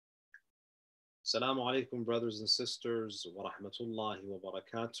Assalamu alaikum, brothers and sisters, wa rahmatullahi wa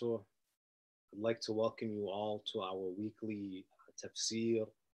barakatuh. I'd like to welcome you all to our weekly Tafsir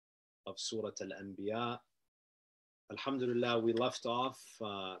of Surah Al-Anbiya. Alhamdulillah, we left off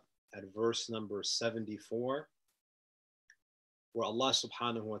at verse number 74, where Allah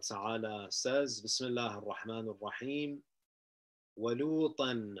subhanahu wa ta'ala says, Bismillah ar-Rahman ar-Rahim,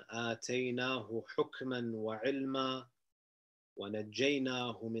 وَلُوطًا آتَيْنَاهُ حُكْمًا وَعِلْمًا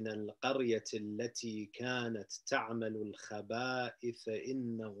وَنَجَّيْنَاهُ مِنَ الْقَرْيَةِ الَّتِي كَانَتْ تَعْمَلُ الْخَبَائِثَ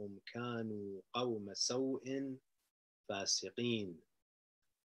إِنَّهُمْ كَانُوا قَوْمَ سَوْءٍ فَاسِقِينَ.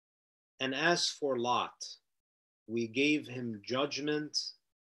 And as for Lot, we gave him judgment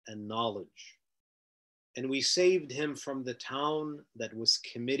and knowledge, and we saved him from the town that was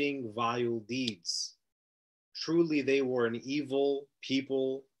committing vile deeds. Truly they were an evil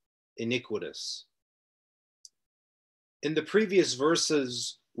people, iniquitous. In the previous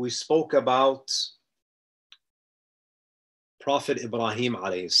verses, we spoke about Prophet Ibrahim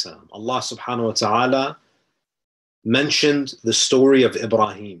alayhi salam. Allah subhanahu wa ta'ala mentioned the story of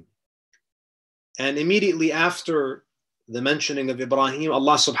Ibrahim. And immediately after the mentioning of Ibrahim,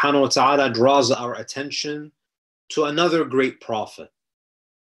 Allah subhanahu wa ta'ala draws our attention to another great prophet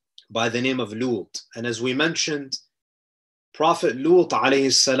by the name of Lut. And as we mentioned, Prophet Lut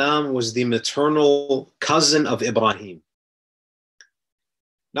alayhi salam was the maternal cousin of Ibrahim.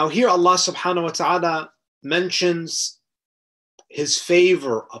 Now here Allah subhanahu wa ta'ala mentions his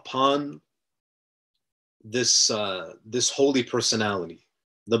favor upon this holy personality,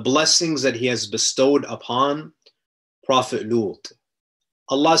 the blessings that he has bestowed upon Prophet Lut.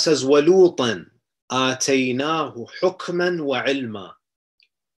 Allah says, وَلُوطًا آتَيْنَاهُ حُكْمًا وَعِلْمًا.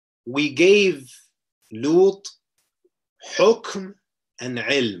 We gave Lut hukm and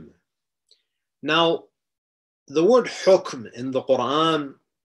ilm. Now, the word hukm in the Quran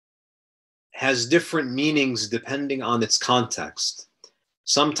has different meanings depending on its context.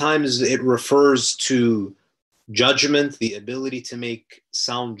 Sometimes it refers to judgment, the ability to make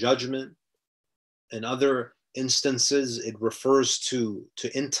sound judgment. In other instances, it refers to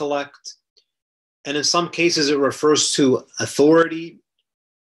intellect. And in some cases, it refers to authority.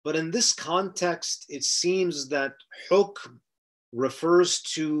 But in this context, it seems that hukm refers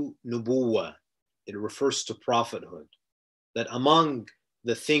to nubuwah. It refers to prophethood. That among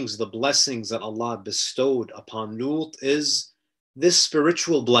the things, the blessings that Allah bestowed upon Lut is this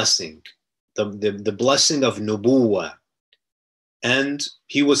spiritual blessing, the blessing of nubuwah. And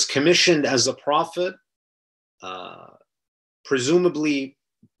he was commissioned as a prophet, presumably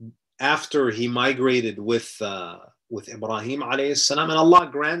after he migrated with Ibrahim alayhi salam, and Allah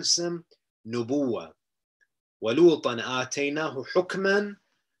grants him nubuwah. وَلُوطًا آتَيْنَاهُ حُكْمًا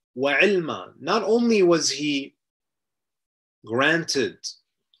وَعِلْمًا. Not only was he granted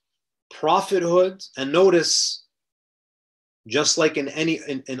prophethood, and notice, just like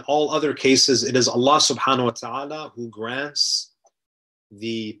in all other cases, it is Allah subhanahu wa ta'ala who grants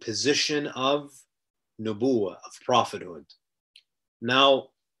the position of nubuwah, of prophethood. Now,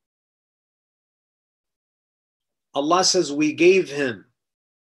 Allah says we gave him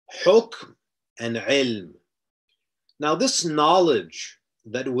hukm and ilm. Now, this knowledge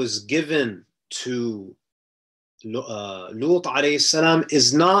that was given to Lut alayhi salam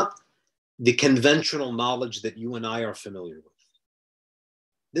is not the conventional knowledge that you and I are familiar with.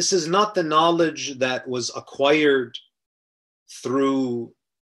 This is not the knowledge that was acquired through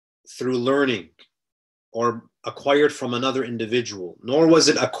learning or acquired from another individual, nor was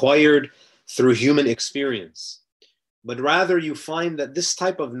it acquired through human experience. But rather you find that this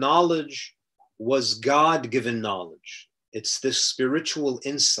type of knowledge was God-given knowledge. It's this spiritual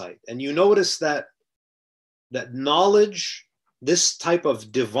insight. And you notice that knowledge, this type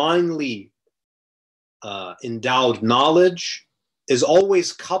of divinely endowed knowledge, is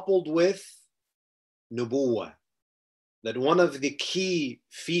always coupled with nubuwah. That one of the key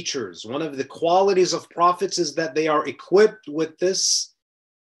features, one of the qualities of prophets is that they are equipped with this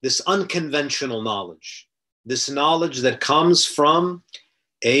unconventional knowledge, this knowledge that comes from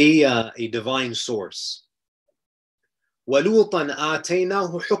a divine source. وَلُوطًا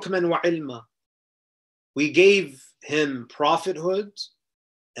آتَيْنَاهُ حُكْمًا وَعِلْمًا. We gave him prophethood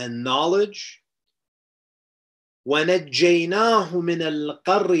and knowledge. وَنَجَّيْنَاهُ مِنَ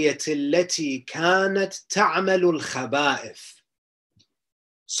الْقَرْيَةِ الَّتِي كَانَتْ تَعْمَلُ الْخَبَائِثِ.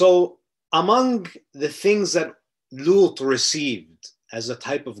 So among the things that Lut received as a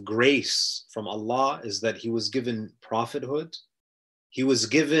type of grace from Allah is that he was given prophethood, he was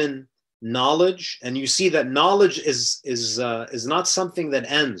given knowledge, and you see that knowledge is not something that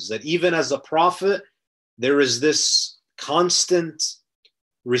ends, that even as a prophet, there is this constant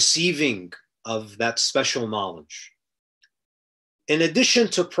receiving of that special knowledge. In addition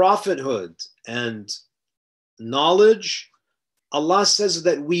to prophethood and knowledge, Allah says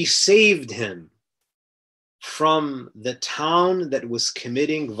that we saved him from the town that was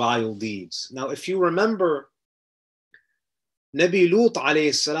committing vile deeds. Now, if you remember, Nabi Lut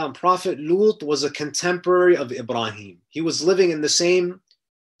alayhi salam, Prophet Lut was a contemporary of Ibrahim. He was living in the same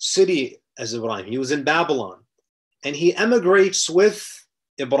city as Ibrahim. He was in Babylon. And he emigrates with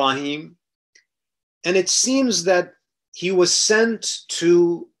Ibrahim. And it seems that he was sent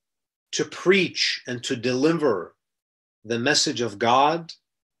to preach and to deliver the message of God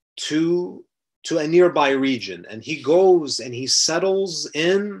to a nearby region. And he goes and he settles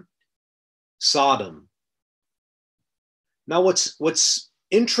in Sodom. Now, what's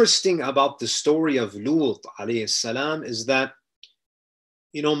interesting about the story of Lut alayhi salam is that,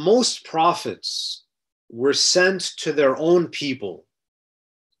 most prophets were sent to their own people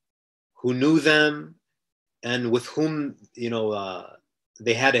who knew them and with whom,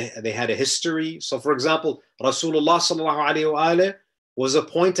 they had a history. So, for example, Rasulullah sallallahu alaihi wasallam was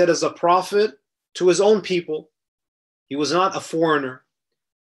appointed as a prophet to his own people. He was not a foreigner.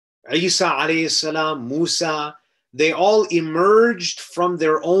 Isa alayhi salam, Musa, they all emerged from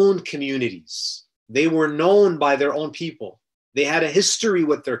their own communities. They were known by their own people. They had a history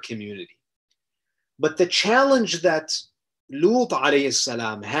with their community. But the challenge that Lut alayhi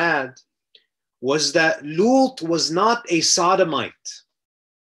salam had was that Lut was not a Sodomite.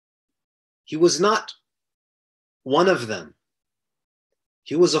 He was not one of them.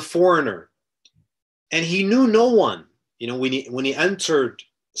 He was a foreigner. And he knew no one. When he entered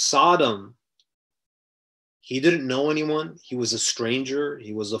Sodom, he didn't know anyone. He was a stranger.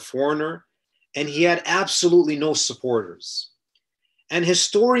 He was a foreigner. And he had absolutely no supporters. And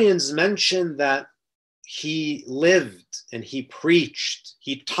historians mention that he lived and he preached.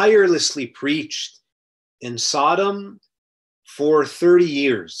 He tirelessly preached in Sodom for 30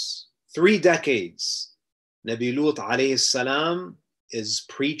 years, 3 decades. Nabi Lut alayhi salam is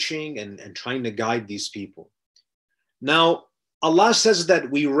preaching and trying to guide these people. Now, Allah says that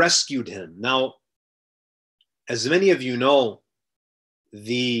we rescued him. Now, as many of you know,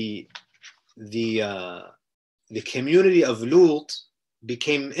 the community of Lut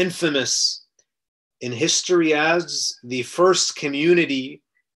became infamous in history as the first community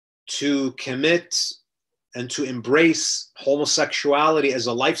to commit and to embrace homosexuality as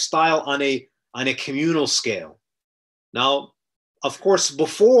a lifestyle on a communal scale. Now, of course,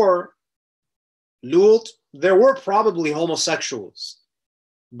 before Lut, there were probably homosexuals,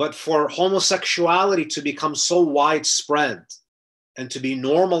 but for homosexuality to become so widespread and to be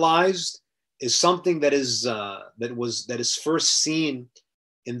normalized is something that is first seen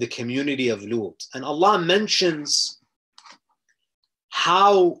in the community of Lut. And Allah mentions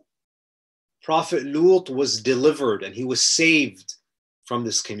how Prophet Lut was delivered and he was saved from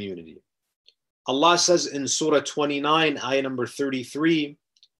this community. Allah says in Surah 29, ayah number 33,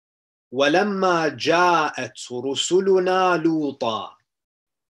 وَلَمَّا جَاءَتْ رُسُلُنَا لُوطًا.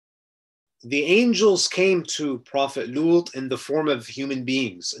 The angels came to Prophet Lut in the form of human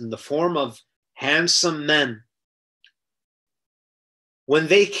beings, in the form of handsome men. When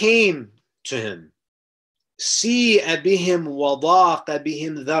they came to him, سِيئَ بِهِمْ وَضَاقَ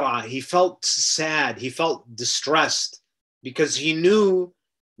بِهِمْ ذَرْعًا. He felt sad, he felt distressed, because he knew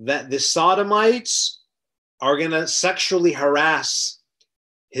that the Sodomites are going to sexually harass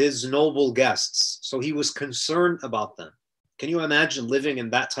his noble guests. So he was concerned about them. Can you imagine living in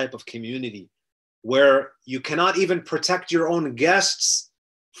that type of community where you cannot even protect your own guests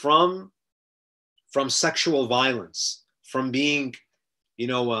from sexual violence, from being,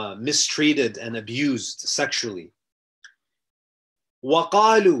 mistreated and abused sexually?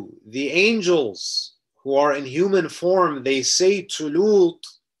 وَقَالُوا. The angels who are in human form, they say to Lut,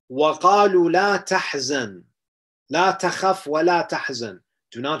 وَقَالُوا لَا تَحْزَنْ لَا تَخَفْ وَلَا تَحْزَنْ.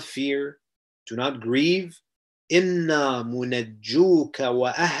 Do not fear, do not grieve. إِنَّا مُنَجُّوكَ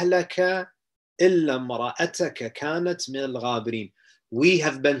وَأَهْلَكَ إِلَّا امْرَأَتَكَ كَانَتْ مِنَ الْغَابِرِينَ. We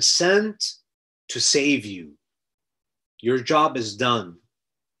have been sent to save you. Your job is done.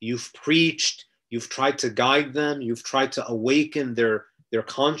 You've preached, you've tried to guide them, you've tried to awaken their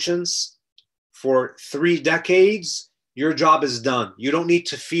conscience for 3 decades. Your job is done. You don't need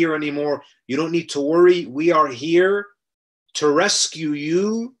to fear anymore. You don't need to worry. We are here to rescue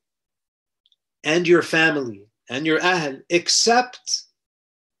you and your family and your ahl, except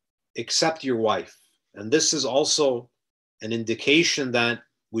your wife. And this is also an indication that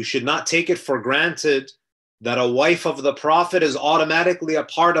we should not take it for granted that a wife of the Prophet is automatically a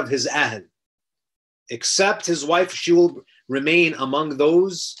part of his ahl. Except his wife, she will remain among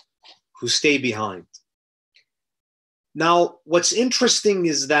those who stay behind. Now, what's interesting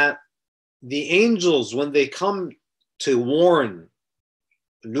is that the angels, when they come to warn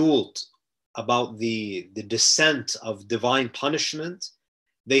Lut about the descent of divine punishment,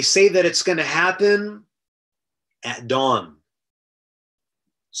 they say that it's going to happen at dawn.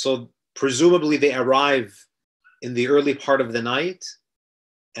 So presumably they arrive in the early part of the night,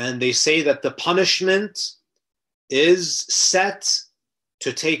 and they say that the punishment is set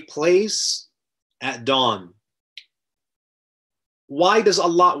to take place at dawn. Why does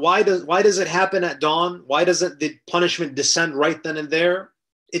it happen at dawn? Why doesn't the punishment descend right then and there?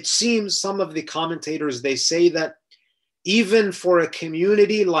 It seems some of the commentators, they say that even for a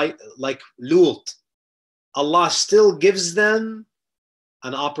community like Lut, Allah still gives them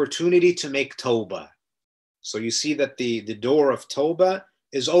an opportunity to make tawbah. So you see that the door of tawbah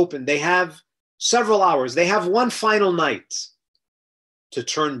is open. They have several hours. They have one final night to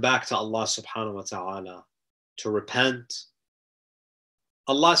turn back to Allah subhanahu wa ta'ala, to repent.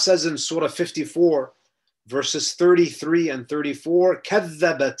 Allah says in Surah 54, verses 33 and 34,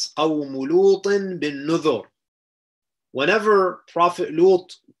 كَذَّبَتْ قَوْمُ لُوطٍ بِالنُّذُرِ. Whenever Prophet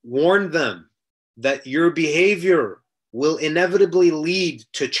Lut warned them that your behavior will inevitably lead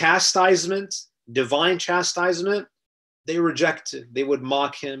to chastisement, divine chastisement, they rejected. They would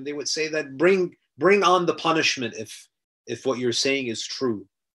mock him. They would say that bring on the punishment if what you're saying is true.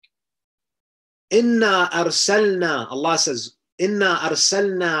 Inna arsalna, Allah says, Inna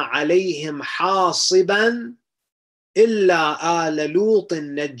arsalna alayhim hasiban illa ala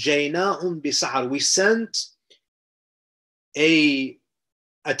lutin najjaynahum bisahar. We sent a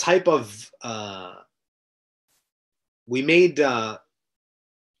type of we made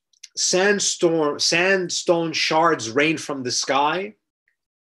sandstone shards rain from the sky,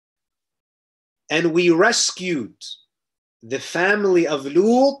 and we rescued the family of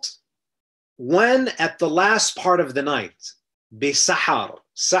Lut when at the last part of the night. Bisahar.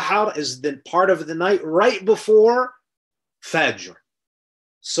 Sahar is the part of the night right before Fajr.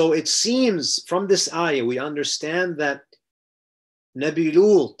 So it seems from this ayah we understand that Nabi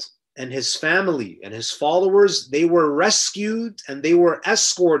Lut and his family and his followers, they were rescued and they were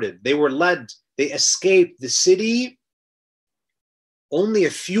escorted. They were led. They escaped the city only a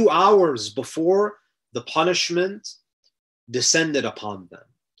few hours before the punishment descended upon them.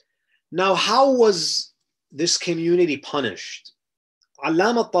 Now, how was this community punished?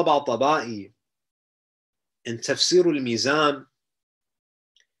 Allama Tabatabai in Tafsir Al-Mizan,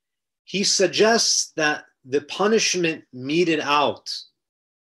 he suggests that the punishment meted out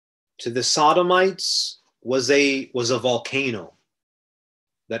to the Sodomites was a volcano.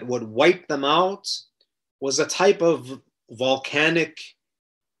 That what wiped them out was a type of volcanic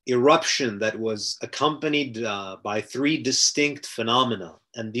eruption that was accompanied by three distinct phenomena.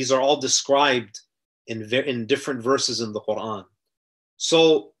 And these are all described in different verses in the Quran.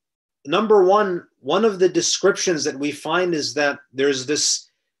 So number one of the descriptions that we find is that there's this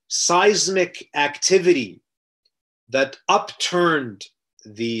seismic activity that upturned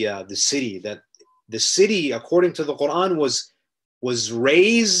the city, that the city, according to the Quran, was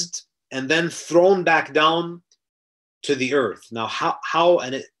raised and then thrown back down to the earth. Now, how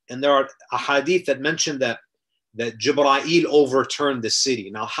and there are ahadith that mention that Jibreel overturned the city.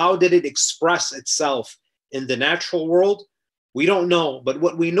 Now, how did it express itself in the natural world? We don't know, but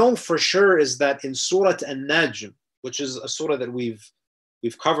what we know for sure is that in Surah An-Najm, which is a surah that we've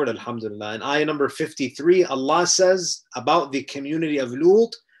covered, alhamdulillah, in ayah number 53, Allah says about the community of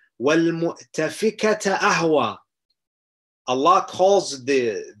Lut, وَالْمُؤْتَفِكَةَ أَهْوَى. Allah calls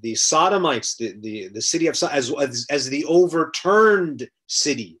the Sodomites, the city of Sodom, as the overturned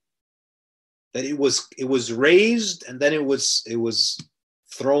city. That it was raised and then it was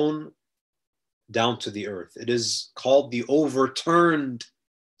thrown down to the earth. It is called the overturned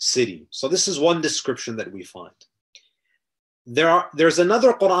city. So this is one description that we find. There's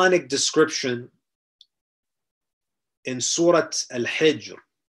another Quranic description in Surah Al-Hijr,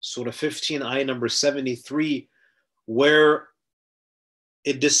 Surah 15, ayah number 73, where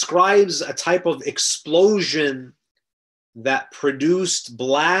it describes a type of explosion that produced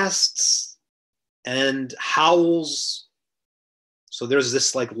blasts and howls. So there's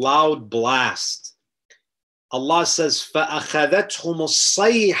this like loud blast. Allah says, فَأَخَذَتْهُمُ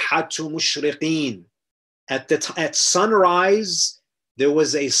الصَّيْحَةُ مُشْرِقِينَ. At sunrise, there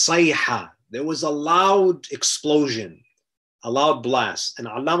was a sayha. There was a loud explosion, a loud blast. And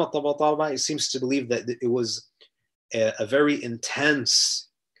Allama Tabatabai seems to believe that it was a very intense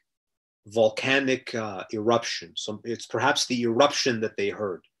volcanic eruption. So it's perhaps the eruption that they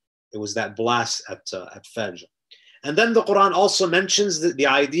heard. It was that blast at Fajr. And then the Quran also mentions the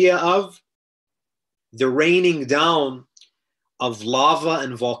idea of the raining down of lava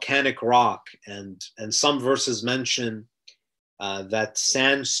and volcanic rock. And some verses mention that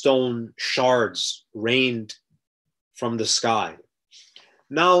sandstone shards rained from the sky.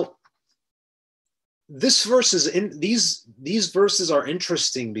 Now, these verses are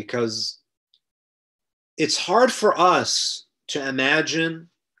interesting because it's hard for us to imagine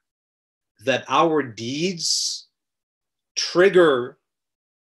that our deeds trigger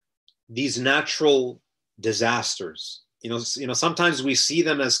these natural disasters. Sometimes we see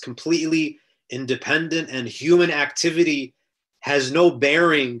them as completely independent, and human activity has no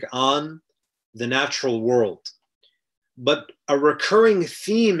bearing on the natural world. But a recurring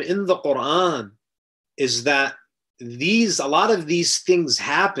theme in the Quran is that a lot of these things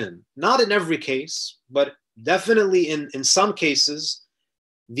happen, not in every case, but definitely in some cases.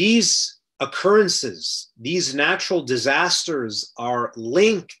 These occurrences, these natural disasters are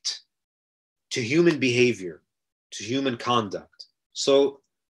linked to human behavior, to human conduct. So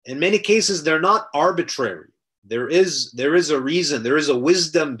in many cases, they're not arbitrary. There is a reason, there is a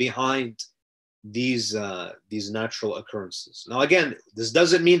wisdom behind these natural occurrences. Now, again, this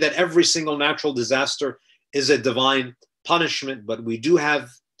doesn't mean that every single natural disaster is a divine punishment, but we do have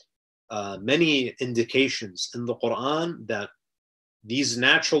many indications in the Quran that these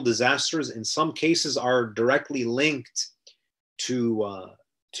natural disasters, in some cases, are directly linked to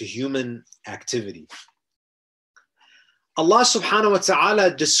human activity. Allah subhanahu wa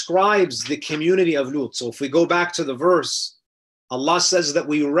ta'ala describes the community of Lut. So if we go back to the verse, Allah says that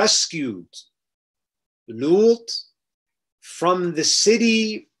we rescued Lut from the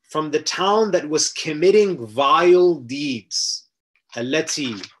city, from the town that was committing vile deeds.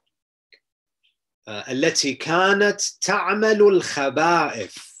 التي كانت تعمل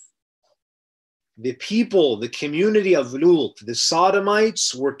الخبائث. The people, the community of Lut, the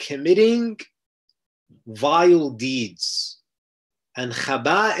Sodomites, were committing vile deeds. And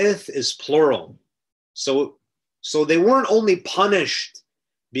khaba'ith is plural. So they weren't only punished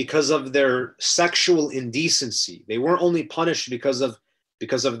because of their sexual indecency. They weren't only punished because of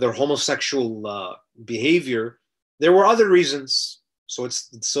their homosexual behavior. There were other reasons.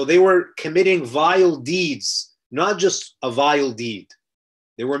 So they were committing vile deeds, not just a vile deed.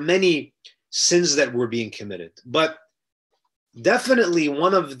 There were many sins that were being committed. But definitely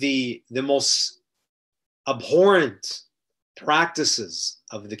one of the most abhorrent practices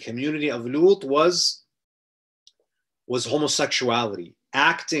of the community of Lut was homosexuality,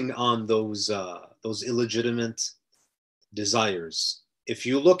 acting on those illegitimate desires. If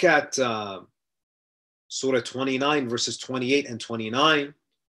you look at Surah 29, verses 28 and 29,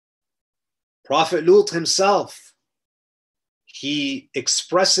 Prophet Lut himself, he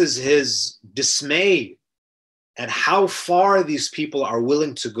expresses his dismay at how far these people are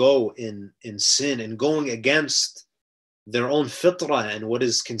willing to go in sin and going against their own fitrah and what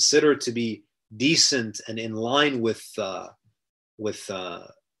is considered to be decent and in line with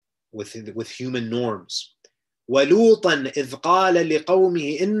human norms. وَلُوطًا إِذْ قَالَ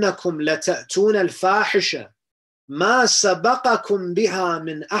لِقَوْمِهِ إِنَّكُمْ لَتَأْتُونَ الْفَاحِشَةَ مَا سَبَقَكُمْ بِهَا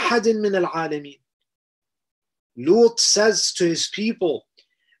مِنْ أَحَدٍ مِنَ الْعَالَمِينَ. Lut says to his people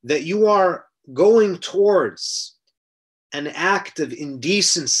that you are going towards an act of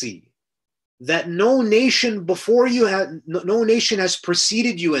indecency that no nation before you no nation has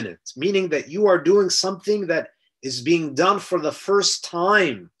preceded you in it, meaning that you are doing something that is being done for the first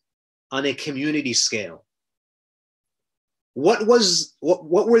time on a community scale. What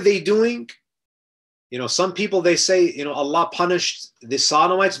were they doing? Some people, they say, Allah punished the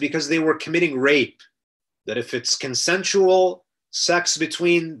Sodomites because they were committing rape. That if it's consensual sex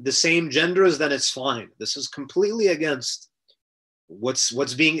between the same genders, then it's fine. This is completely against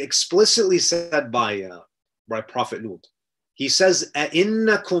what's being explicitly said by Prophet Lut. He says,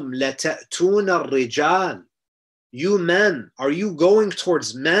 أَإِنَّكُمْ لَتَأْتُونَ الرِّجَالِ. You men, are you going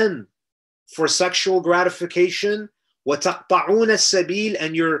towards men for sexual gratification? وَتَقْطَعُونَ السَّبِيلَ.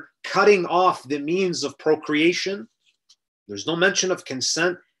 And you're cutting off the means of procreation. There's no mention of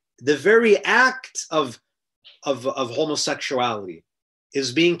consent. The very act of homosexuality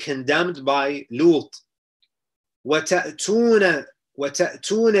is being condemned by Lut. وَتَأْتُونَ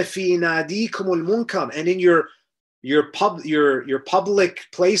فِي نَادِيكُمُ الْمُنْكَرِ. And in your public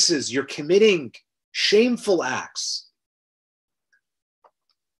places, you're committing shameful acts.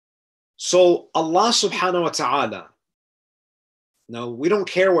 So Allah subhanahu wa ta'ala, now we don't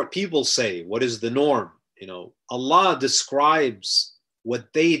care what people say, what is the norm. Allah describes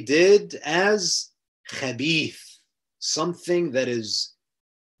what they did as khabith, something that is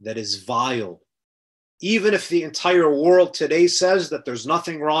vile. Even if the entire world today says that there's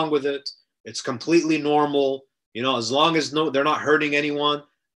nothing wrong with it, it's completely normal, as long as they're not hurting anyone,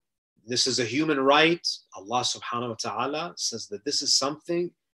 this is a human right. Allah subhanahu wa ta'ala says that this is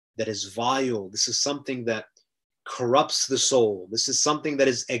something that is vile. This is something that corrupts the soul. This is something that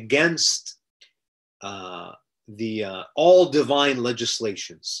is against all divine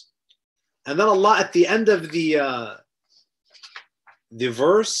legislations. And then Allah at the end of the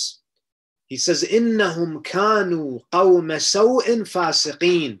verse, He says, إِنَّهُمْ كَانُوا قَوْمَ سَوْءٍ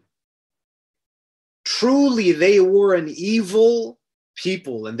فَاسِقِينَ. Truly they were an evil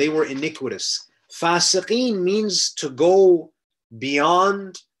people and they were iniquitous. Fasiqeen means to go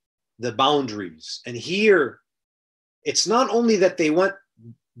beyond the boundaries. And here, it's not only that they went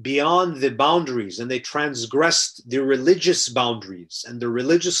beyond the boundaries and they transgressed the religious boundaries and the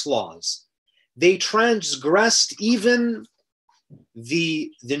religious laws. They transgressed even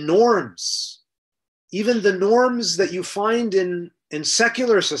the norms, even the norms that you find in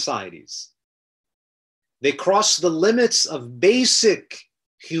secular societies. They cross the limits of basic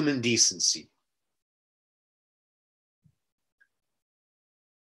human decency.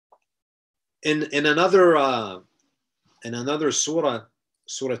 In another surah,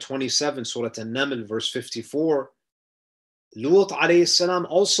 Surah 27, Surah Al-Naml, verse 54, Lut alayhi salam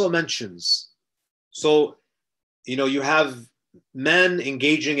also mentions. So, you have men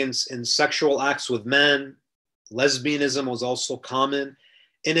engaging in sexual acts with men. Lesbianism was also common.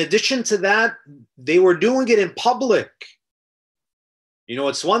 In addition to that, they were doing it in public.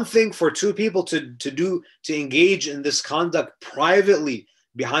 It's one thing for two people to engage in this conduct privately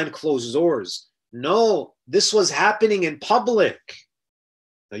behind closed doors. No, this was happening in public.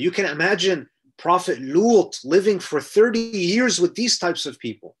 Now you can imagine Prophet Lut living for 30 years with these types of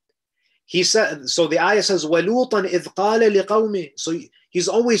people. He said, so the ayah says, وَلُوطًا إِذْ قَالَ لِقَوْمِهِ. So he's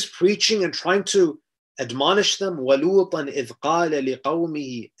always preaching and trying to admonish them. وَلُوطًا إِذْ قَالَ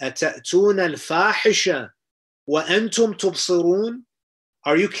لِقَوْمِهِ أَتَأْتُونَ الْفَاحِشَةَ وَأَنْتُمْ تُبْصِرُونَ.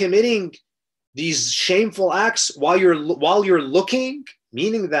 Are you committing these shameful acts while you're looking?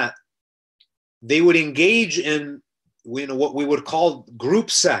 Meaning that they would engage in what we would call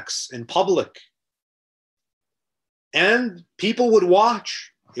group sex in public. And people would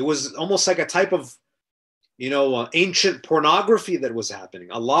watch. It was almost like a type of, ancient pornography that was happening,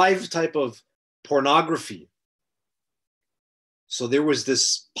 a live type of pornography. So there was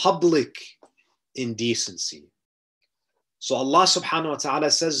this public indecency. So Allah subhanahu wa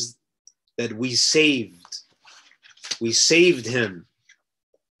ta'ala says that we saved him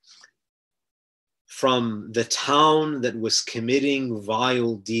from the town that was committing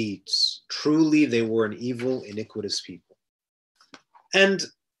vile deeds. Truly they were an evil, iniquitous people. And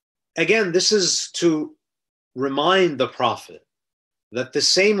again, this is to remind the Prophet that the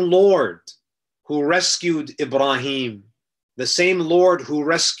same Lord who rescued Ibrahim, the same Lord who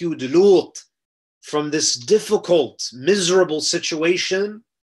rescued Lut from this difficult, miserable situation,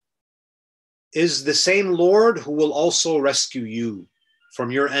 is the same Lord who will also rescue you from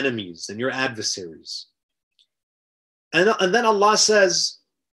your enemies and your adversaries. And then Allah says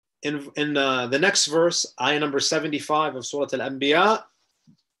in the next verse, ayah number 75 of Surah Al-Anbiya,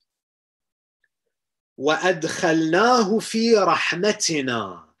 وَأَدْخَلْنَاهُ فِي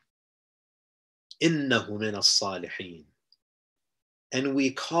رَحْمَتِنَا إِنَّهُ مِنَ الصَّالِحِينَ. And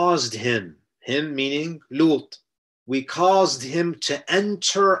we caused him meaning Lut, we caused him to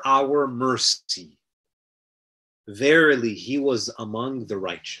enter our mercy. Verily, he was among the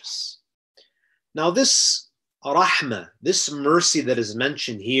righteous. Now this rahmah, this mercy that is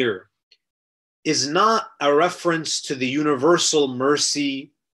mentioned here, is not a reference to the universal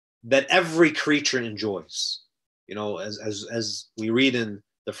mercy that every creature enjoys. As we read in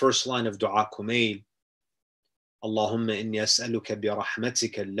the first line of Dua Kumail, Allahumma inni as'aluka bi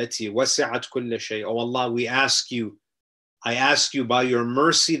rahmatika allati wasi'at kulla shay. Oh Allah, I ask you by your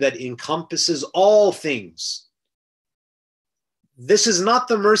mercy that encompasses all things. This is not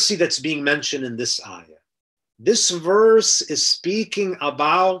the mercy that's being mentioned in this ayah. This verse is speaking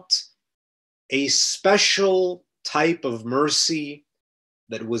about a special type of mercy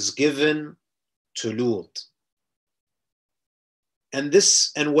that was given to Lut. And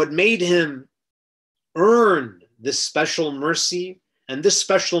what made him earn this special mercy, and this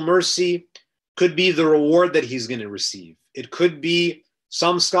special mercy could be the reward that he's going to receive. It could be,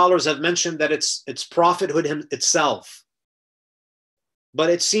 some scholars have mentioned that it's prophethood itself. But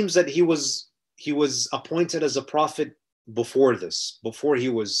it seems that he was appointed as a prophet before this, before he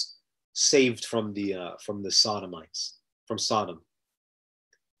was saved from the Sodomites, from Sodom.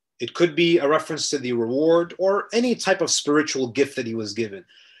 It could be a reference to the reward or any type of spiritual gift that he was given.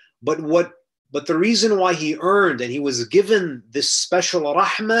 But what But the reason why he earned and he was given this special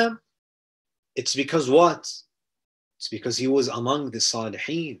rahmah, it's because what? It's because he was among the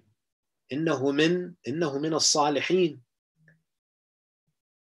salihin. إِنَّهُ مِنَ الصَّالِحِينَ.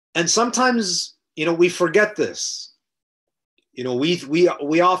 And sometimes, we forget this.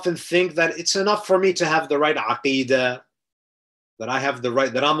 We often think that it's enough for me to have the right aqeedah, that I have the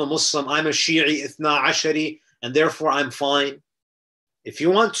right, that I'm a Muslim, I'm a Shi'i, Ithna Ashari, and therefore I'm fine. If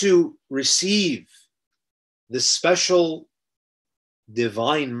you want to receive this special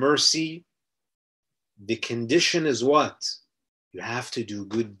divine mercy, the condition is what? You have to do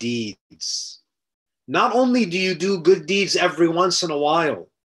good deeds. Not only do you do good deeds every once in a while,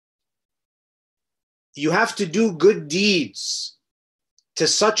 you have to do good deeds to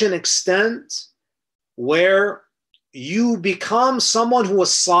such an extent where you become someone who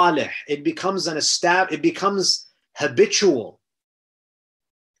is salih. It becomes it becomes habitual.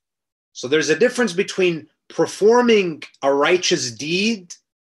 So there's a difference between performing a righteous deed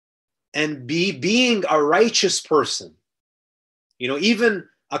and being a righteous person. Even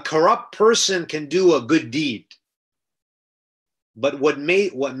a corrupt person can do a good deed. But what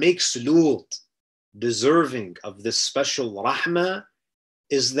makes Lut deserving of this special rahmah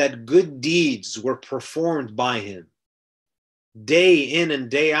is that good deeds were performed by him day in and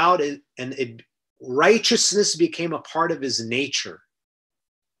day out, and righteousness became a part of his nature.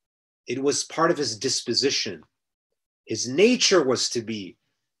 It was part of his disposition. His nature was to be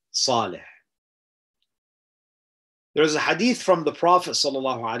salih. There's a hadith from the Prophet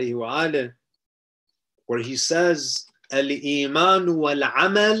ﷺ where he says, Al-Iman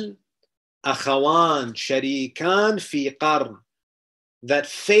wal-Amal akhawan sharikan fi qarn, that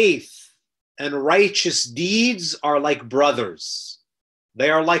faith and righteous deeds are like brothers. They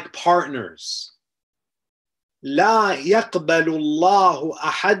are like partners. لا يقبل الله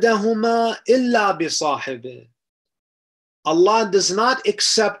أحدهما إلا بصاحبه. Allah does not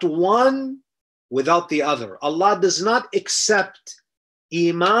accept one without the other. Allah does not accept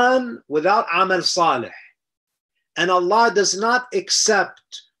Iman without Amal Salih. And Allah does not accept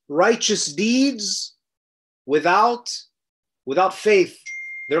righteous deeds without faith.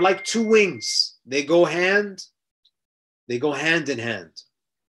 They're like two wings. They go hand in hand.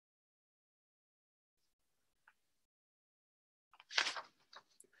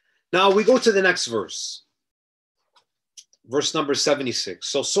 Now we go to the next verse. Verse number 76.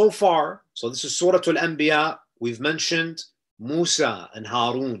 So far, this is Surah Al-Anbiya. We've mentioned Musa and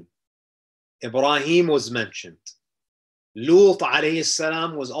Harun. Ibrahim was mentioned. Lut alayhi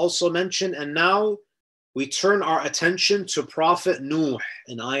salam was also mentioned. And now we turn our attention to Prophet Nuh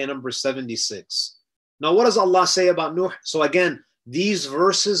in ayah number 76. Now what does Allah say about Nuh? So again, these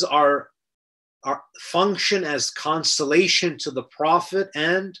verses are function as consolation to the Prophet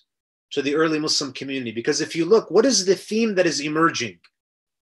and to the early Muslim community. Because if you look, what is the theme that is emerging?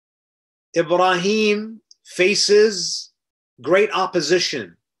 Ibrahim faces great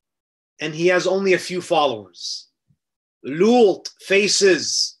opposition and he has only a few followers. Lut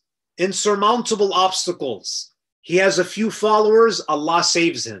faces insurmountable obstacles. He has a few followers, Allah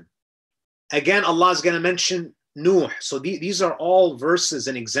saves him. Again, Allah is going to mention Nuh. So these are all verses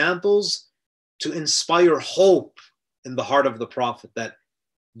and examples to inspire hope in the heart of the Prophet, that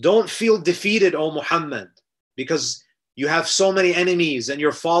don't feel defeated, O Muhammad, because you have so many enemies and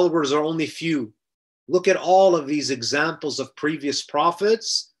your followers are only few. Look at all of these examples of previous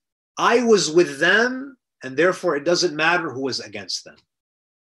prophets. I was with them, and therefore it doesn't matter who is against them.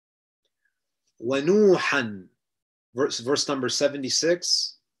 وَنُوحًا, verse number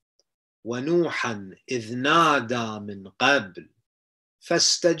 76. وَنُوحًا إِذْ نَادَى مِنْ قَبْلِ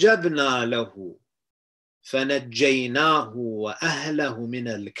فَاسْتَجَبْنَا لَهُ فَنَجَّيْنَاهُ وَأَهْلَهُ مِنَ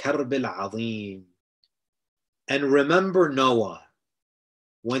الْكَرْبِ الْعَظِيمِ. And remember Noah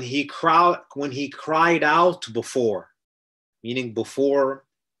when he cried out before, meaning before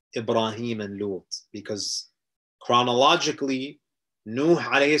Ibrahim and Lut, because chronologically Nuh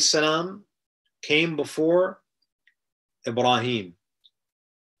alayhi salam came before Ibrahim.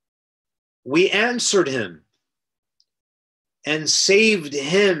 We answered him and saved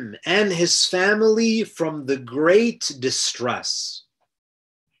him and his family from the great distress.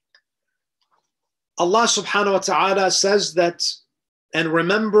 Allah subhanahu wa ta'ala says that, and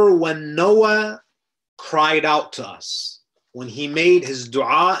remember when Noah cried out to us, when he made his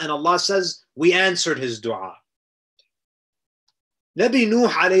dua, and Allah says, we answered his dua. Nabi Nuh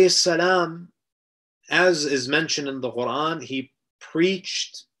alayhi salam, as is mentioned in the Quran, he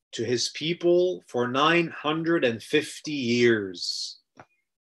preached to his people for 950 years.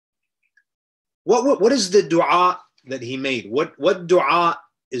 What is the dua that he made? What dua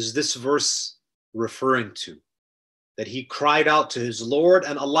is this verse referring to? That he cried out to his Lord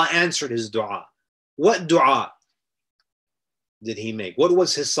and Allah answered his dua. What dua did he make? What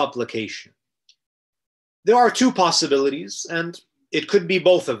was his supplication? There are two possibilities, and it could be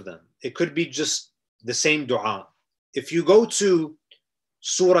both of them. It could be just the same dua. If you go to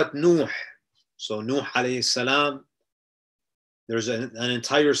Surah Nuh, so Nuh alayhi salam, there's an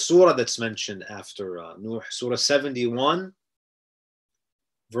entire surah that's mentioned after Nuh, Surah 71,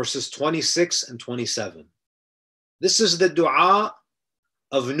 verses 26 and 27. This is the dua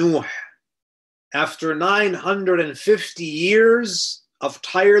of Nuh after 950 years of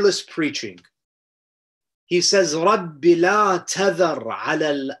tireless preaching. He says, رَبِّ لَا تَذَرْ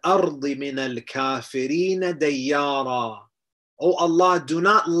عَلَى الْأَرْضِ مِنَ الْكَافِرِينَ دَيَّارًا. Oh Allah, do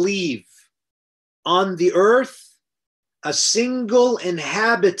not leave on the earth a single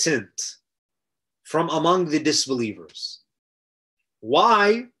inhabitant from among the disbelievers.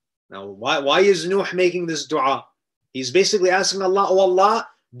 Why? Now, why is Nuh making this dua? He's basically asking Allah, oh Allah,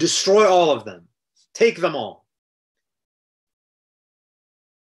 destroy all of them. Take them all.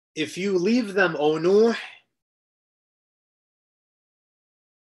 If you leave them, O Nuh,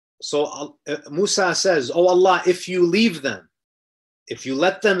 so Musa says, oh Allah, if you leave them, if you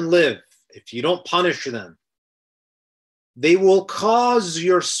let them live, if you don't punish them, they will cause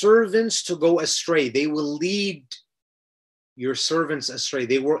your servants to go astray. They will lead your servants astray.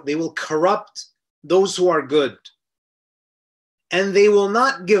 They will corrupt those who are good. And they will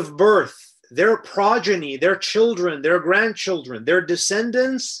not give birth. Their progeny, their children, their grandchildren, their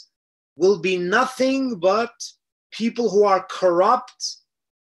descendants will be nothing but people who are corrupt,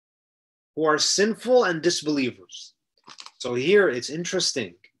 who are sinful and disbelievers. So here it's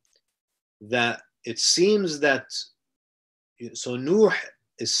interesting that it seems that, so Nuh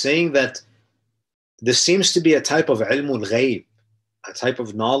is saying that this seems to be a type of ilmul ghayb, a type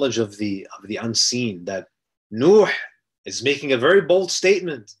of knowledge of the unseen, that Nuh is making a very bold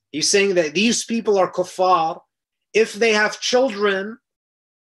statement. He's saying that these people are kuffar. If they have children,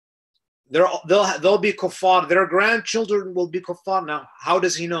 they'll be kuffar. Their grandchildren will be kuffar. Now, how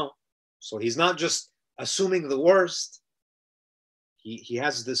does he know? So he's not just assuming the worst. He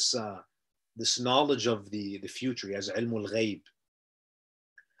has this knowledge of the future. He has ilmul ghayb.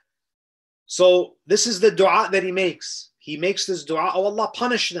 So this is the dua that he makes. He makes this dua, oh Allah,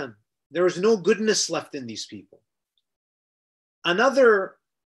 punish them. There is no goodness left in these people. Another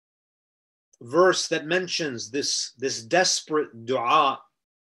verse that mentions this desperate dua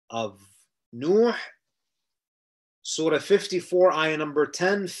of Nuh, Surah 54, ayah number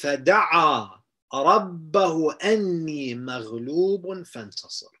 10, فَدَعَى رَبَّهُ أَنِّي مَغْلُوبٌ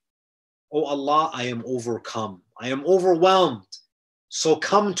فَانْتَصِرْ. Oh Allah, I am overcome. I am overwhelmed. So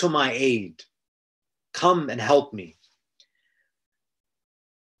come to my aid. Come and help me.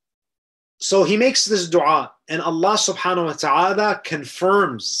 So he makes this dua, and Allah subhanahu wa ta'ala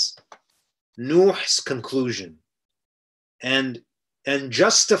confirms Nuh's conclusion and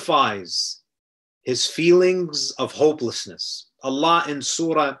justifies his feelings of hopelessness. Allah in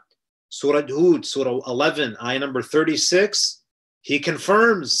Surah Hud, Surah 11, ayah number 36, he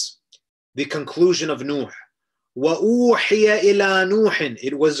confirms the conclusion of Nuh. وَأُوحِيَ إِلَى نُوحٍ.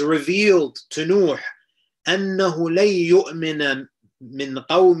 It was revealed to Nuh أَنَّهُ لَن يُؤْمِنَ مِنْ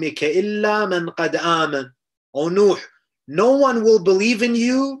قَوْمِكَ إِلَّا مَنْ قَدْ آمَنَ. O Nuh, no one will believe in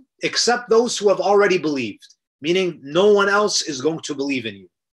you except those who have already believed, meaning no one else is going to believe in you.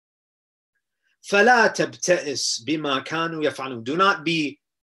 فَلَا تَبْتَئِسْ بِمَا كَانُوا يَفْعَلُونَ.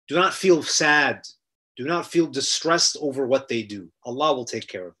 Do not feel sad. Do not feel distressed over what they do. Allah will take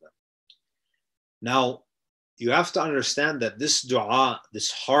care of them. Now, you have to understand that this dua,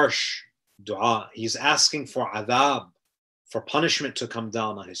 this harsh dua, he's asking for adhab, for punishment to come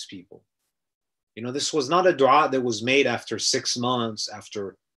down on his people. You know, this was not a dua that was made after 6 months,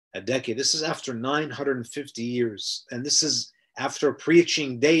 after a decade. This is after 950 years. And this is after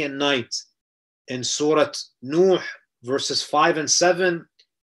preaching day and night. In Surah Nuh, verses 5 and 7,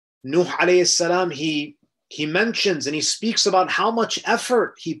 Nuh alayhi salam, he mentions and he speaks about how much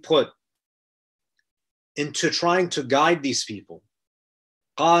effort he put into trying to guide these people.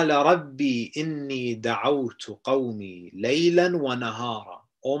 قال ربي إني دعوت قومي ليلا ونهارا.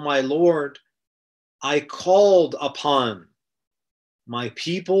 O my Lord, I called upon my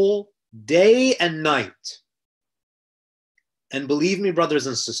people day and night. And believe me, brothers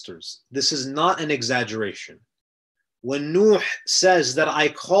and sisters, this is not an exaggeration. When Nuh says that I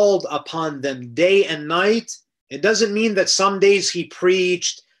called upon them day and night, it doesn't mean that some days he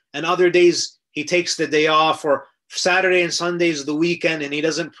preached and other days he takes the day off, or Saturday and Sunday is the weekend and he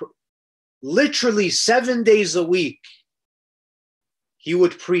doesn't. Literally 7 days a week, he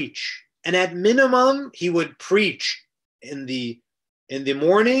would preach And at minimum, he would preach in the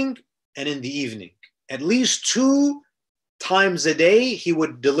morning and in the evening. At least 2 times a day, he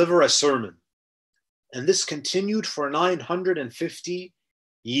would deliver a sermon. And this continued for 950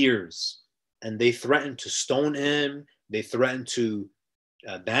 years. And they threatened to stone him. They threatened to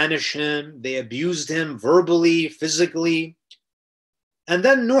banish him. They abused him verbally, physically. And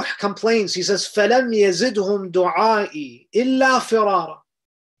then Nuh complains. He says, فَلَمْ يَزِدْهُمْ دُعَائِي إِلَّا فِرَارًا.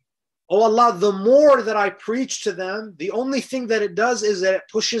 Oh Allah, the more that I preach to them, the only thing that it does is that it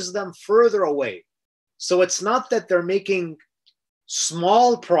pushes them further away. So it's not that they're making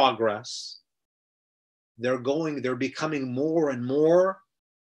small progress. They're becoming more and more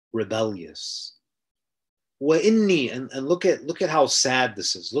rebellious. وَإِنِّي, and look at how sad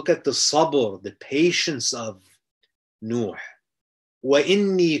this is. Look at the sabr, the patience of Nuh.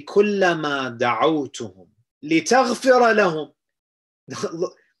 وَإِنِّي كُلَّمَا دَعَوْتُهُمْ لِتَغْفِرَ لَهُمْ.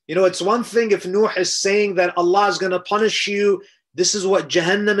 You know, it's one thing if Nuh is saying that Allah is going to punish you. This is what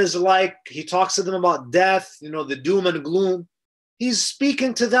Jahannam is like. He talks to them about death, you know, the doom and gloom. He's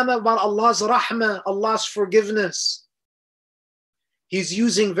speaking to them about Allah's rahmah, Allah's forgiveness. He's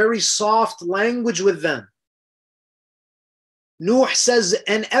using very soft language with them. Nuh says,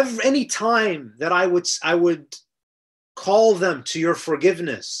 and any time that I would call them to your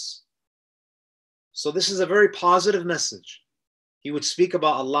forgiveness. So this is a very positive message. He would speak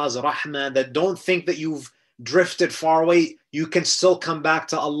about Allah's rahmah, that don't think that you've drifted far away. You can still come back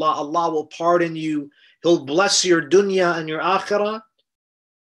to Allah. Allah will pardon you. He'll bless your dunya and your akhirah.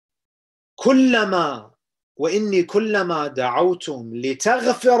 كُلَّمَا وَإِنِّي كُلَّمَا دَعَوْتُمْ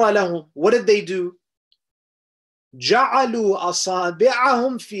لِتَغْفِرَ لَهُمْ. What did they do? جَعَلُوا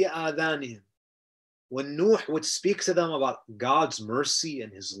أَصَابِعَهُمْ فِي آذَانِهِمْ. When Nuh would speak to them about God's mercy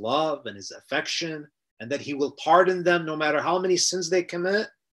and his love and his affection, and that he will pardon them no matter how many sins they commit,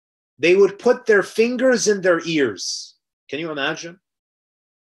 they would put their fingers in their ears. Can you imagine?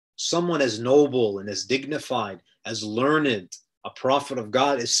 Someone as noble and as dignified, as learned, a prophet of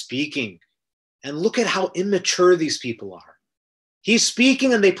God is speaking. And look at how immature these people are. He's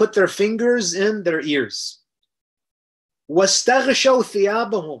speaking and they put their fingers in their ears. وَاسْتَغْشَوْا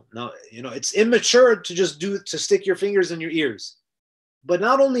ثِيَابَهُمْ. Now, you know, it's immature to stick your fingers in your ears. But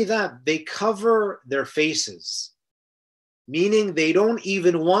not only that, they cover their faces, meaning they don't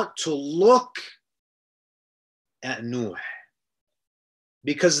even want to look at Nuh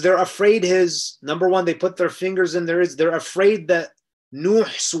because they're afraid number one, they put their fingers in their ears. They're afraid that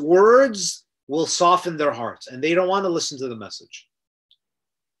Nuh's words will soften their hearts and they don't want to listen to the message.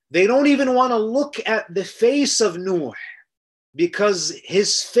 They don't even want to look at the face of Nuh because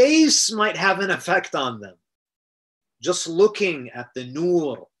his face might have an effect on them. Just looking at the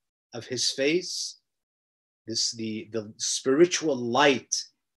nur of his face, the spiritual light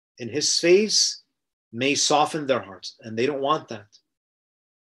in his face may soften their hearts, and they don't want that.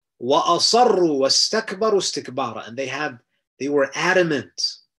 وَأَصَرُّوا وَاسْتَكْبَرُوا اسْتِكْبَارًا. And they were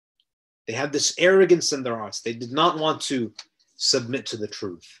adamant. They had this arrogance in their hearts. They did not want to submit to the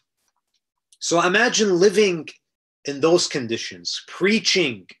truth. So imagine living in those conditions,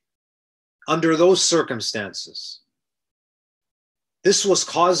 preaching under those circumstances. This was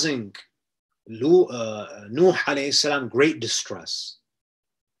causing Nuh alayhi salam great distress.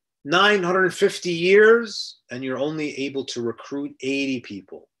 950 years and you're only able to recruit 80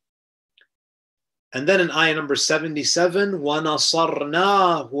 people. And then in ayah number 77,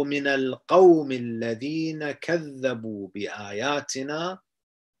 وَنَصَرْنَاهُ مِنَ الْقَوْمِ الَّذِينَ كَذَّبُوا بِآيَاتِنَا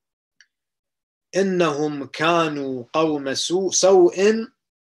إِنَّهُمْ كَانُوا قَوْمَ سَوْءٍ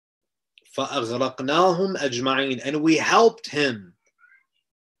فَأَغْرَقْنَاهُمْ أَجْمَعِينَ. And we helped him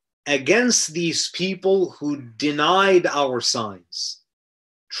against these people who denied our signs.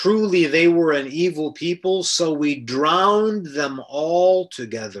 Truly they were an evil people, so we drowned them all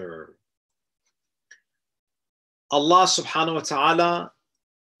together. Allah subhanahu wa ta'ala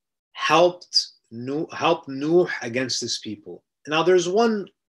helped Nuh against his people. Now there's one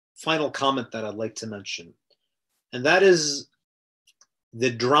final comment that I'd like to mention, and that is the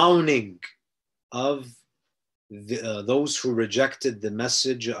drowning of those who rejected the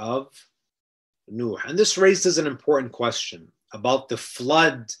message of Nuh. And this raises an important question about the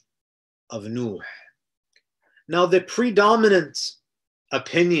flood of Nuh. Now, the predominant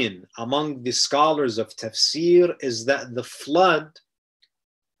opinion among the scholars of Tafsir is that the flood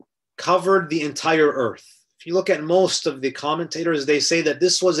covered the entire earth. If you look at most of the commentators, they say that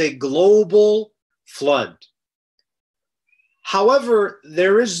this was a global flood. However,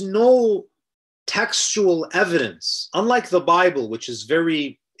 there is no textual evidence, unlike the Bible, which is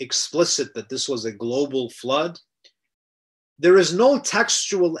very explicit that this was a global flood. there is no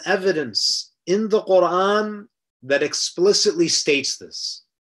textual evidence in the Quran that explicitly states this.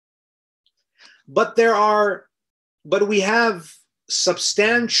 But we have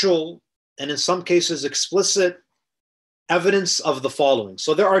substantial and in some cases explicit evidence of the following.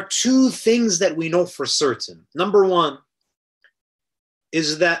 So there are two things that we know for certain. Number one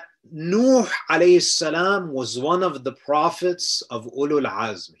is that Nuh alayhi salam was one of the prophets of Ulul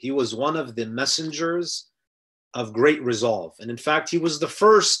Azm. He was one of the messengers of great resolve. And in fact, he was the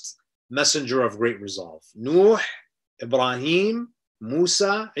first messenger of great resolve. Nuh, Ibrahim,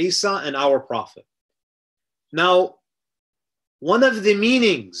 Musa, Isa, and our prophet. Now, one of the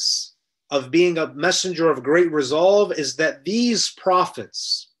meanings of being a messenger of great resolve is that these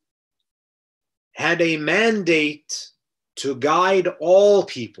prophets had a mandate to guide all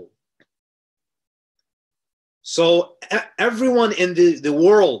people. So everyone in the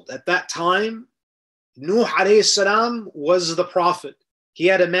world at that time, Nuh alayhi salam was the prophet. He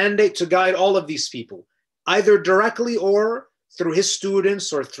had a mandate to guide all of these people, either directly or through his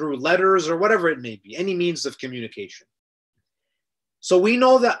students or through letters or whatever it may be, any means of communication. So we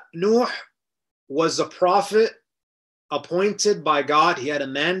know that Nuh was a prophet appointed by God. He had a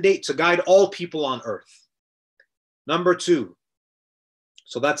mandate to guide all people on earth. Number two,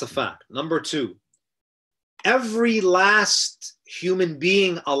 so that's a fact. Number two, every last human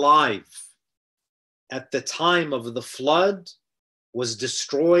being alive at the time of the flood was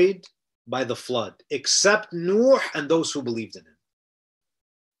destroyed by the flood, except Nuh and those who believed in him,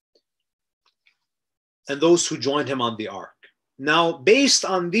 and those who joined him on the ark. Now, based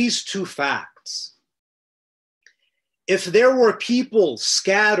on these two facts, if there were people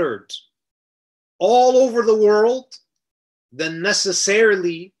scattered all over the world, then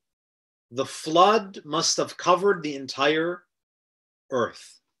necessarily the flood must have covered the entire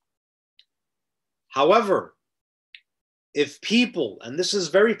earth. However, if people, and this is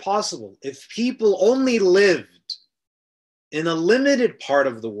very possible, if people only lived in a limited part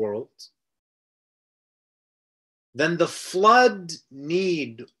of the world, then the flood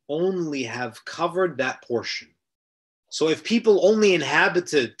need only have covered that portion. So if people only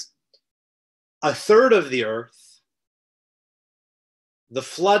inhabited a third of the earth, the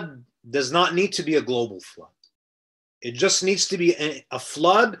flood does not need to be a global flood. It just needs to be a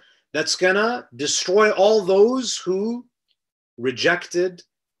flood that's gonna destroy all those who rejected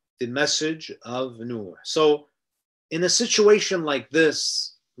the message of Nuh. So in a situation like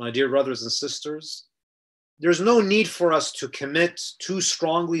this, my dear brothers and sisters, there's no need for us to commit too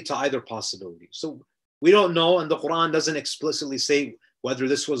strongly to either possibility. So we don't know, and the Quran doesn't explicitly say whether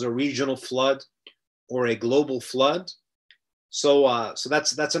this was a regional flood or a global flood. So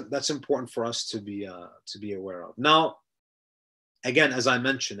that's important for us to be aware of. Now, again, as I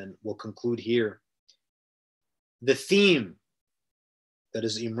mentioned, and we'll conclude here, the theme that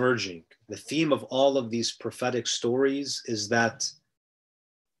is emerging, the theme of all of these prophetic stories is that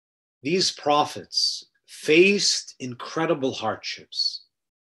these prophets faced incredible hardships.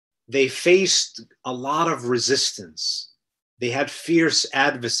 They faced a lot of resistance. They had fierce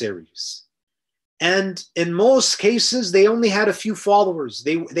adversaries. And in most cases, they only had a few followers.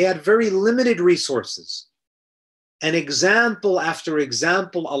 They had very limited resources. And example after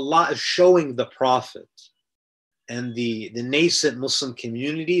example, Allah is showing the Prophet and the nascent Muslim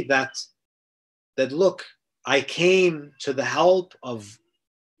community that look, I came to the help of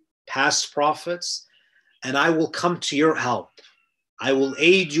past prophets, and I will come to your help. I will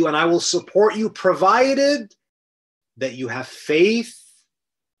aid you and I will support you, provided that you have faith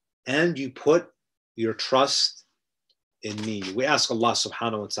and you put your trust in me. We ask Allah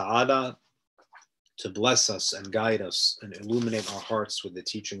subhanahu wa ta'ala to bless us and guide us and illuminate our hearts with the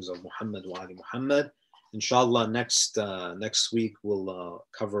teachings of Muhammad wa Ali Muhammad. Inshallah, next week we'll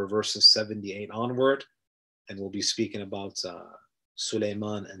cover verses 78 onward, and we'll be speaking about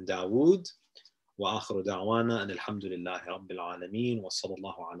Sulaiman and Dawood. وآخر دعوانا أن الحمد لله رب العالمين وصلى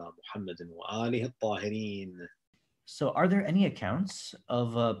الله على محمد وآله الطاهرين. So are there any accounts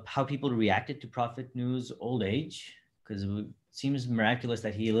of how people reacted to Prophet Nuh's old age? Because it seems miraculous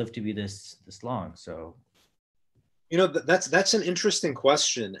that he lived to be this long. So, that's an interesting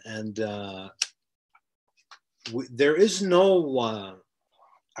question, and there is no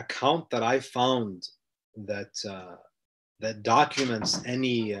account that I found that documents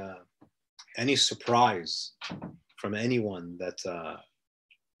any surprise from anyone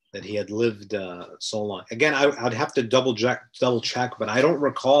that he had lived so long. Again, I'd have to double check, but I don't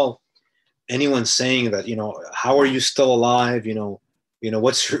recall anyone saying that, how are you still alive?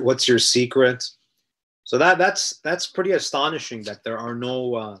 What's your secret? So that's pretty astonishing that there are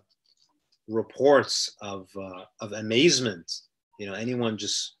no reports of amazement. Anyone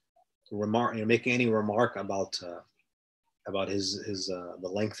just making any remark about his the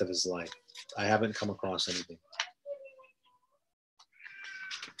length of his life. I haven't come across anything.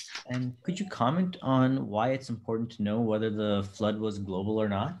 And could you comment on why it's important to know whether the flood was global or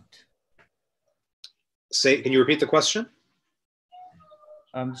not? Can you repeat the question?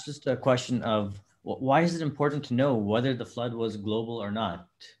 It's just a question of why is it important to know whether the flood was global or not?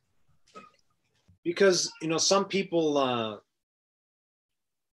 Because some people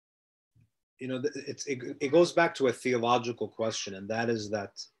it goes back to a theological question, and that is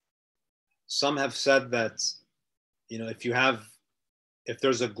that some have said that if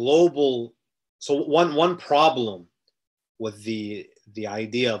there's a global, so one problem with the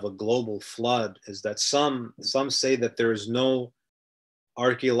idea of a global flood is that some say that there is no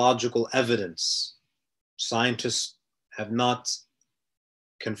archaeological evidence. Scientists have not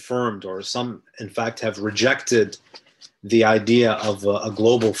confirmed, or some in fact have rejected the idea of a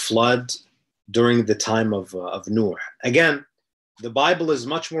global flood during the time of Nuh. Again, the Bible is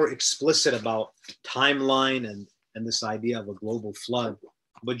much more explicit about timeline and this idea of a global flood.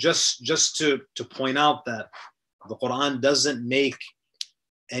 But just to point out that the Quran doesn't make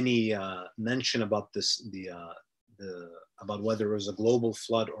any mention about this, about whether it was a global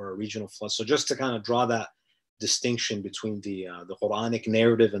flood or a regional flood. So just to kind of draw that distinction between the Quranic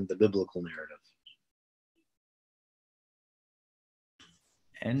narrative and the biblical narrative.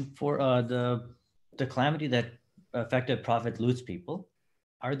 And for the calamity that affected Prophet Lut's people,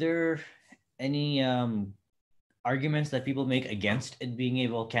 are there any arguments that people make against it being a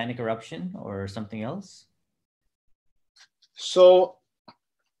volcanic eruption or something else? So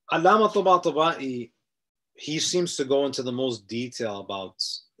Allama Tabatabai, he seems to go into the most detail about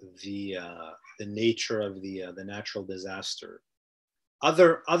the nature of the natural disaster.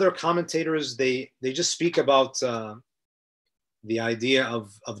 Other commentators, they just speak about the idea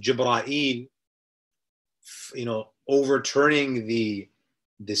of Jibra'il, overturning the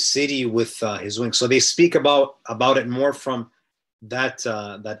city with his wings. So they speak about it more from that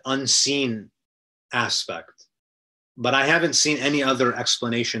unseen aspect. But I haven't seen any other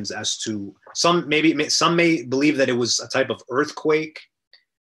explanations as to some may believe that it was a type of earthquake,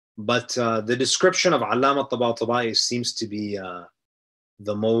 but the description of Allama Tabatabai seems to be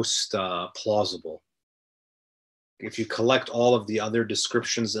the most plausible. If you collect all of the other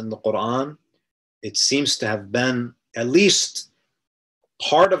descriptions in the Quran, it seems to have been at least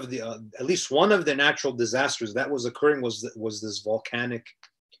part of at least one of the natural disasters that was occurring was this volcanic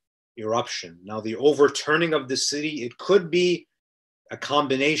eruption. Now, the overturning of the city, it could be a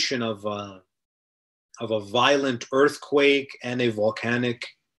combination of a violent earthquake and a volcanic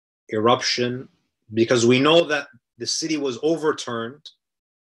eruption, because we know that the city was overturned,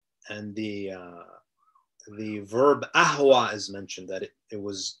 and the verb ahwa is mentioned, that it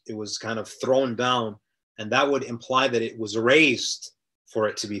was kind of thrown down, and that would imply that it was raised for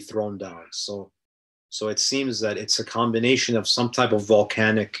it to be thrown down. So it seems that it's a combination of some type of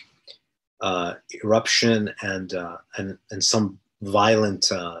volcanic eruption and some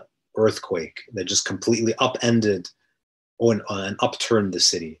violent earthquake that just completely upended and upturned the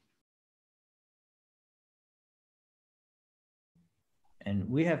city. And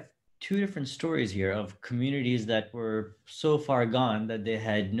we have two different stories here of communities that were so far gone that they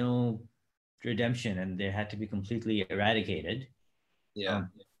had no redemption and they had to be completely eradicated. Yeah.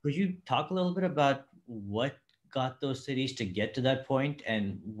 Could you talk a little bit about what got those cities to get to that point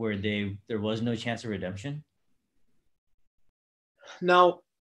and where there was no chance of redemption? Now,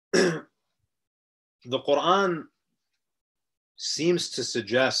 the Quran seems to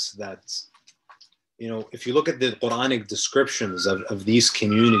suggest that, if you look at the Quranic descriptions of these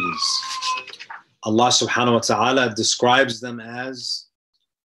communities, Allah subhanahu wa ta'ala describes them as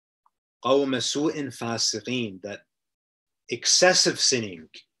قَوْمَ سُوءٍ فَاسِقِينَ, that excessive sinning,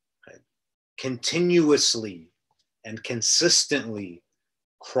 right, continuously and consistently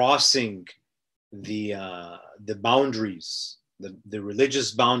crossing the boundaries, the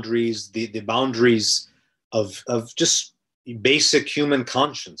religious boundaries, the boundaries of just basic human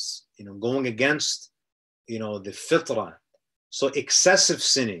conscience, going against the fitrah. So excessive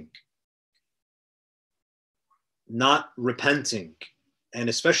sinning, not repenting, and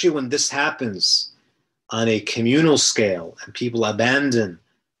especially when this happens on a communal scale and people abandon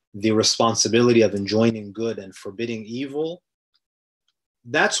the responsibility of enjoining good and forbidding evil,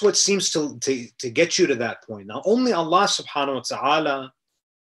 that's what seems to get you to that point. Now, only Allah subhanahu wa ta'ala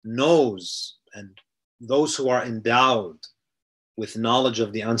knows, and those who are endowed with knowledge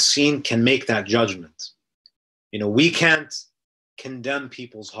of the unseen can make that judgment. We can't condemn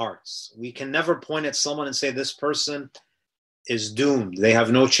people's hearts. We can never point at someone and say this person is doomed. They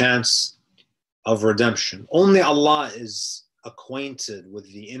have no chance of redemption. Only Allah is acquainted with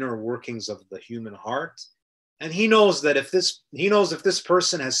the inner workings of the human heart. And he knows that if this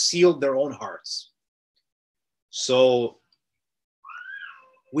person has sealed their own hearts. So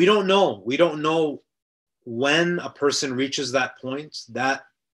we don't know. We don't know when a person reaches that point. That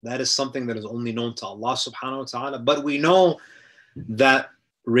is something that is only known to Allah subhanahu wa ta'ala. But we know that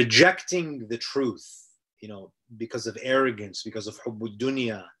rejecting the truth, because of arrogance, because of hubbud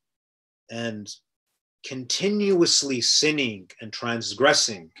dunya, and continuously sinning and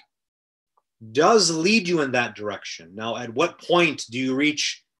transgressing does lead you in that direction. Now, at what point do you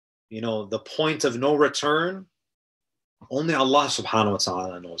reach, the point of no return? Only Allah subhanahu wa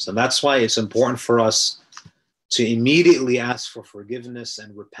ta'ala knows. And that's why it's important for us to immediately ask for forgiveness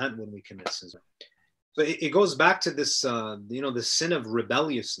and repent when we commit sins. So it goes back to this, the sin of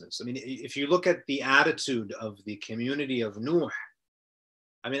rebelliousness. I mean, if you look at the attitude of the community of Nuh,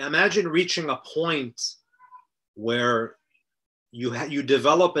 I mean, imagine reaching a point where you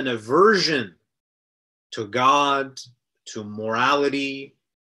develop an aversion to God, to morality,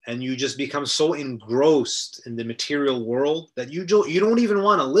 and you just become so engrossed in the material world that you don't even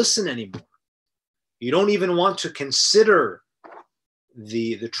want to listen anymore. You don't even want to consider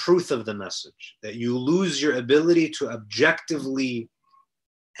the truth of the message, that you lose your ability to objectively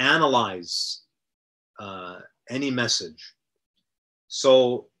analyze any message.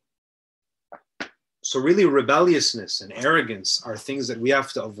 So really rebelliousness and arrogance are things that we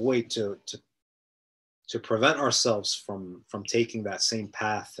have to avoid to prevent ourselves from taking that same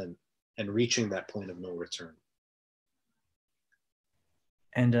path and reaching that point of no return.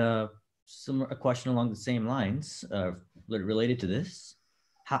 And a question along the same lines, related to this.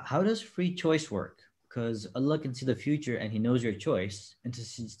 How does free choice work? Because Allah can see the future and he knows your choice, and to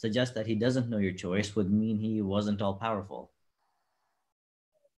suggest that he doesn't know your choice would mean he wasn't all powerful.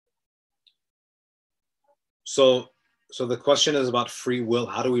 So the question is about free will.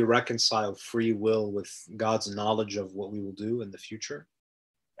 How do we reconcile free will with God's knowledge of what we will do in the future?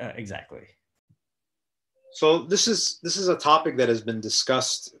 Exactly. So this is a topic that has been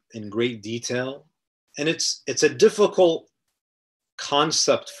discussed in great detail, and it's a difficult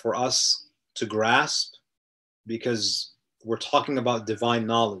concept for us to grasp because we're talking about divine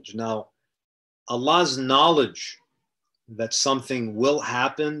knowledge. Now, Allah's knowledge that something will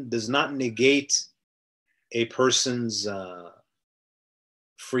happen does not negate a person's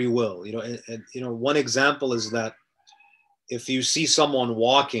free will. One example is that if you see someone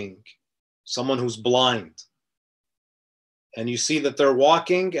walking, someone who's blind, and you see that they're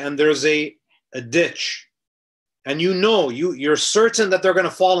walking and there's a ditch, and you're certain that they're going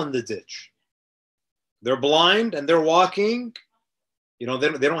to fall in the ditch. They're blind and they're walking. They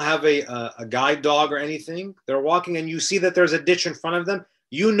don't have a guide dog or anything. They're walking and you see that there's a ditch in front of them.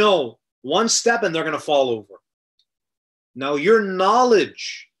 One step and they're going to fall over. Now, your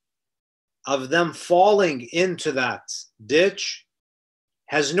knowledge of them falling into that ditch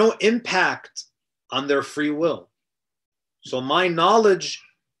has no impact on their free will. So my knowledge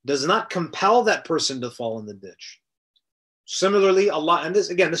does not compel that person to fall in the ditch. Similarly, Allah, and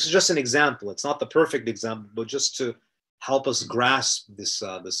this is just an example. It's not the perfect example, but just to help us grasp this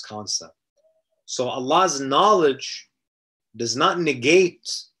concept. So Allah's knowledge does not negate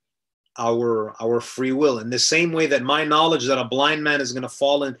our free will, in the same way that my knowledge that a blind man is going to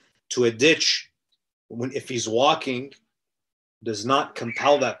fall into a ditch if he's walking does not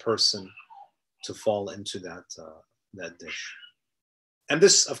compel that person to fall into that ditch. And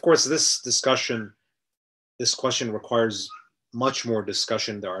this, of course, this question requires much more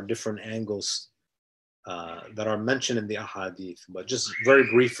discussion. There are different angles that are mentioned in the ahadith, but just very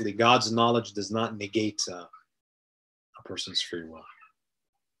briefly, God's knowledge does not negate a person's free will.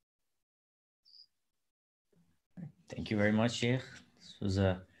 Thank you very much, Sheikh. This was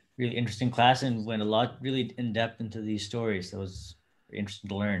a really interesting class and went a lot really in depth into these stories. That was very interesting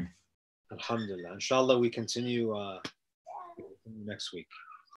to learn. Alhamdulillah. Inshallah, we continue next week.